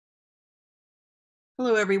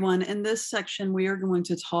Hello, everyone. In this section, we are going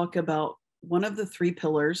to talk about one of the three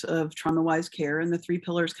pillars of trauma-wise care, and the three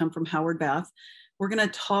pillars come from Howard Bath. We're going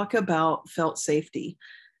to talk about felt safety.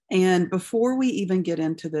 And before we even get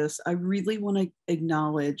into this, I really want to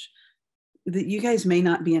acknowledge that you guys may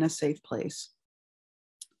not be in a safe place,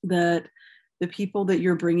 that the people that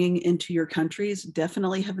you're bringing into your countries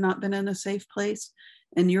definitely have not been in a safe place,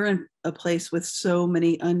 and you're in a place with so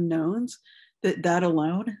many unknowns that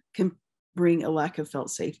alone can bring a lack of felt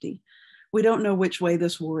safety. We don't know which way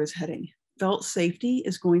this war is heading. Felt safety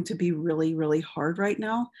is going to be really, really hard right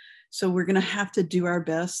now. So we're going to have to do our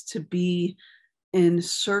best to be in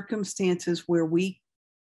circumstances where we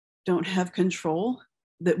don't have control,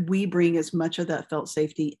 that we bring as much of that felt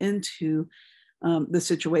safety into the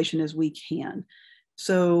situation as we can.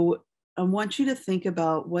 So I want you to think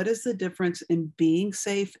about what is the difference in being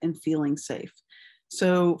safe and feeling safe.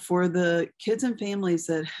 So for the kids and families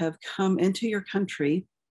that have come into your country,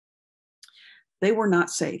 they were not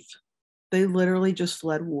safe. They literally just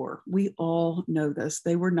fled war. We all know this.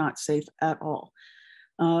 They were not safe at all.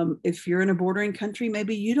 If you're in a bordering country,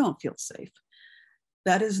 maybe you don't feel safe.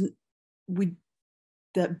 That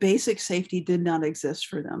basic safety did not exist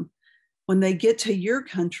for them. When they get to your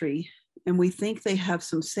country and we think they have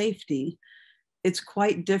some safety, it's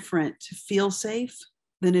quite different to feel safe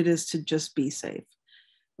than it is to just be safe.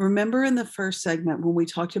 Remember in the first segment when we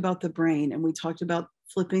talked about the brain and we talked about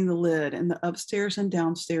flipping the lid and the upstairs and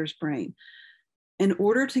downstairs brain. In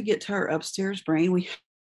order to get to our upstairs brain, we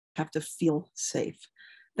have to feel safe.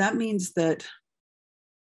 That means that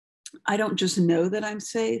I don't just know that I'm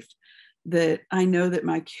safe, that I know that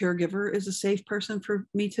my caregiver is a safe person for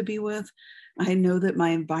me to be with. I know that my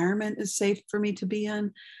environment is safe for me to be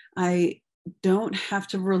in. I don't have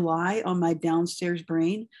to rely on my downstairs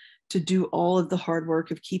brain to do all of the hard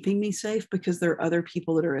work of keeping me safe, because there are other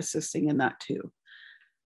people that are assisting in that too.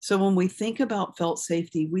 So when we think about felt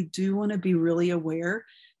safety, we do want to be really aware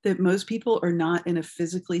that most people are not in a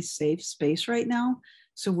physically safe space right now.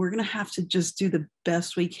 So we're going to have to just do the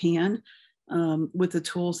best we can with the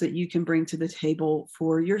tools that you can bring to the table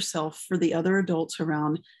for yourself, for the other adults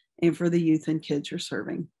around, and for the youth and kids you're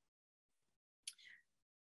serving.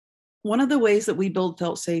 One of the ways that we build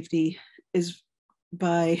felt safety is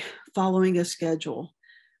by following a schedule.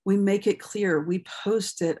 We make it clear, we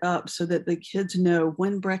post it up so that the kids know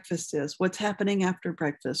when breakfast is, what's happening after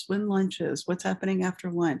breakfast, when lunch is, what's happening after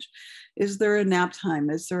lunch. Is there a nap time?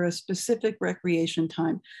 Is there a specific recreation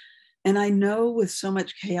time? And I know with so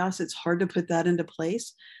much chaos, it's hard to put that into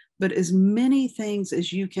place, but as many things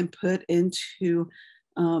as you can put into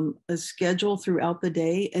a schedule throughout the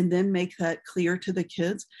day and then make that clear to the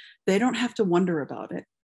kids, they don't have to wonder about it.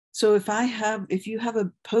 So if you have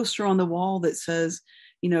a poster on the wall that says,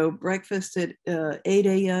 breakfast at 8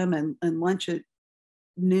 a.m. and lunch at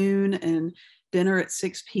noon and dinner at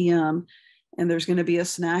 6 p.m., and there's going to be a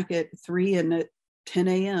snack at 3 and at 10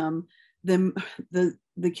 a.m., then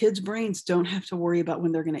the kids' brains don't have to worry about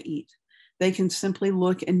when they're going to eat. They can simply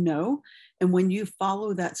look and know. And when you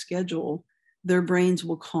follow that schedule, their brains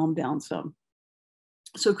will calm down some.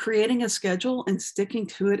 So creating a schedule and sticking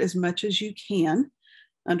to it as much as you can,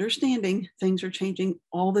 understanding things are changing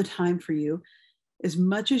all the time for you, as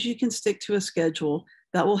much as you can stick to a schedule,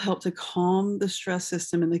 that will help to calm the stress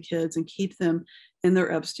system in the kids and keep them in their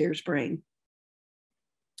upstairs brain.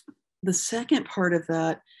 The second part of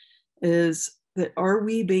that is that, are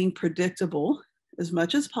we being predictable as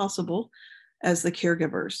much as possible as the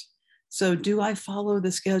caregivers? So do I follow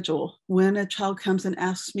the schedule? When a child comes and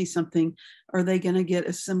asks me something, are they going to get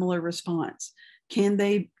a similar response? Can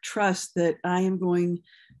they trust that I am going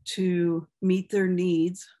to meet their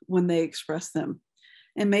needs when they express them?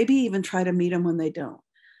 And maybe even try to meet them when they don't.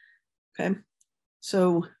 Okay.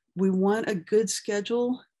 So we want a good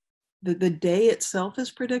schedule. The day itself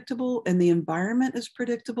is predictable and the environment is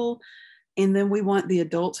predictable. And then we want the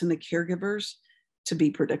adults and the caregivers to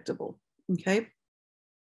be predictable. Okay.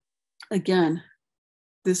 Again,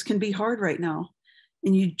 this can be hard right now,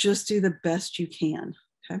 and you just do the best you can.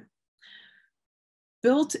 Okay.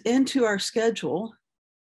 Built into our schedule,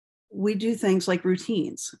 we do things like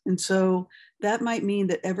routines. And so that might mean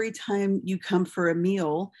that every time you come for a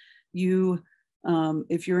meal,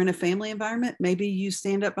 if you're in a family environment, maybe you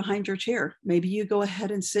stand up behind your chair, maybe you go ahead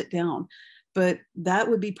and sit down, but that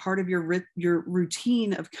would be part of your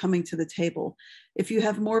routine of coming to the table. If you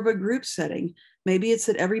have more of a group setting, maybe it's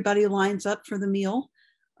that everybody lines up for the meal,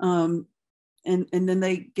 and then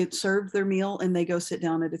they get served their meal and they go sit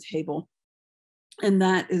down at a table. And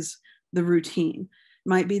that is the routine.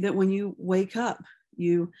 Might be that when you wake up,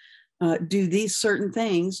 you do these certain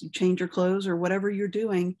things, you change your clothes or whatever you're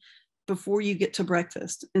doing, before you get to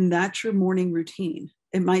breakfast, and that's your morning routine.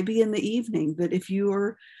 It might be in the evening that if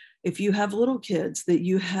you have little kids, that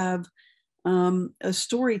you have a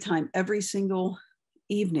story time every single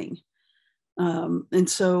evening. And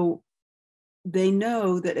so they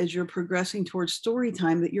know that as you're progressing towards story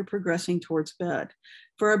time, that you're progressing towards bed.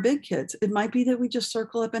 For our big kids, it might be that we just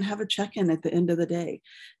circle up and have a check-in at the end of the day.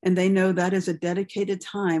 And they know that is a dedicated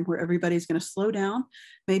time where everybody's going to slow down.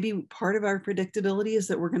 Maybe part of our predictability is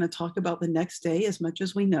that we're going to talk about the next day as much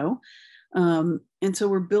as we know. And so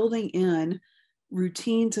we're building in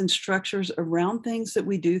routines and structures around things that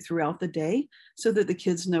we do throughout the day so that the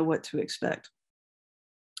kids know what to expect.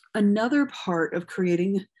 Another part of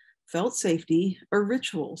creating felt safety are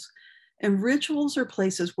rituals. And rituals are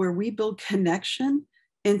places where we build connection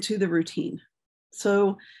into the routine.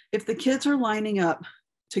 So if the kids are lining up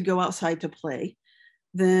to go outside to play,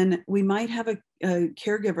 then we might have a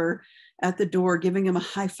caregiver at the door giving them a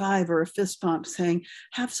high five or a fist bump saying,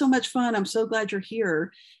 have so much fun, I'm so glad you're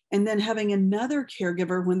here. And then having another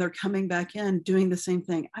caregiver when they're coming back in doing the same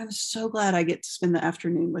thing. I'm so glad I get to spend the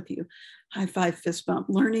afternoon with you. High five, fist bump,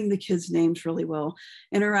 learning the kids' names really well,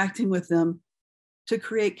 interacting with them to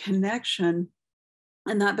create connection.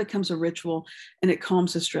 And that becomes a ritual and it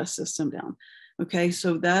calms the stress system down. Okay,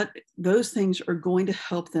 so those things are going to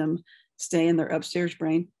help them stay in their upstairs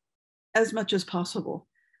brain as much as possible.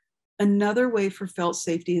 Another way for felt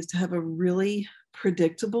safety is to have a really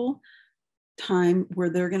predictable time where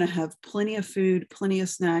they're going to have plenty of food, plenty of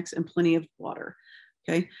snacks, and plenty of water.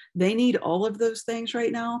 Okay, they need all of those things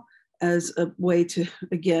right now as a way to,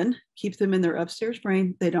 again, keep them in their upstairs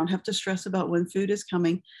brain. They don't have to stress about when food is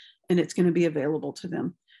coming and it's going to be available to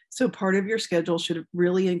them. So part of your schedule should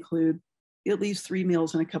really include at least 3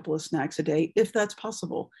 meals and a couple of snacks a day, if that's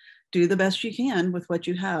possible. Do the best you can with what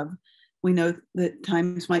you have. We know that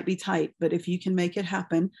times might be tight, but if you can make it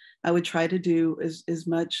happen, I would try to do as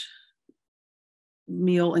much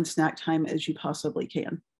meal and snack time as you possibly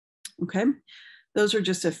can. Okay, those are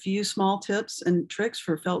just a few small tips and tricks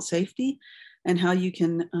for felt safety and how you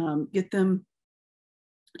can get them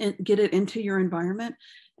and get it into your environment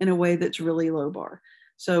in a way that's really low bar.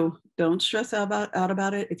 So don't stress out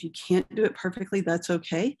about it. If you can't do it perfectly, that's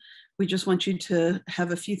okay. We just want you to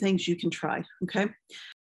have a few things you can try. Okay.